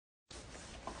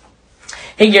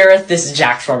Hey Gareth, this is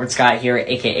Jackson.robert here,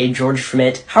 aka George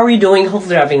Schmidt. How are you doing?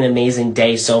 Hopefully you're having an amazing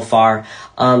day so far.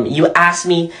 You asked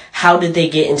me how did they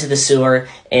get into the sewer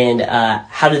and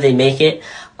how did they make it.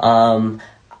 From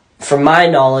my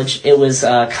knowledge, it was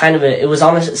it was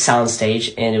on a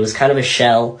soundstage and it was kind of a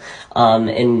shell.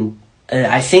 And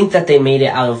I think that they made it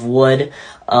out of wood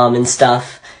and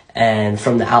stuff. And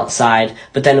from the outside,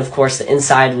 but then of course the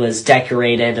inside was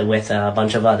decorated with a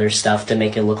bunch of other stuff to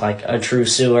make it look like a true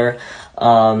sewer,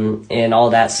 and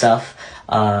all that stuff,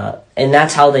 and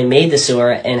that's how they made the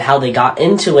sewer. And how they got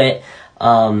into it,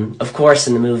 of course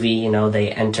in the movie, you know,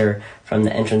 they enter from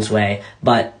the entranceway,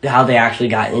 but how they actually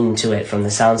got into it from the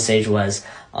soundstage was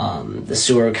the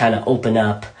sewer would kind of open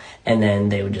up and then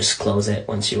they would just close it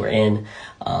once you were in.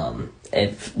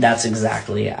 If that's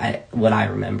exactly what I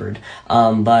remembered.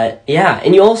 But yeah,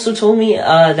 and you also told me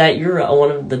that you're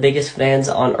one of the biggest fans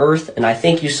on earth, and I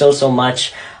thank you so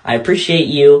much. I appreciate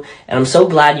you, and I'm so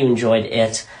glad you enjoyed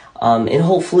it. And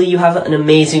hopefully you have an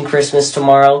amazing Christmas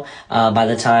tomorrow by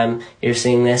the time you're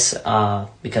seeing this,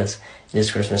 because it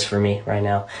is Christmas for me right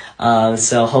now.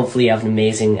 So hopefully you have an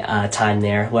amazing time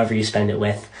there, whoever you spend it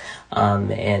with.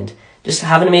 And just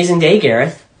have an amazing day,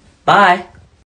 Gareth. Bye!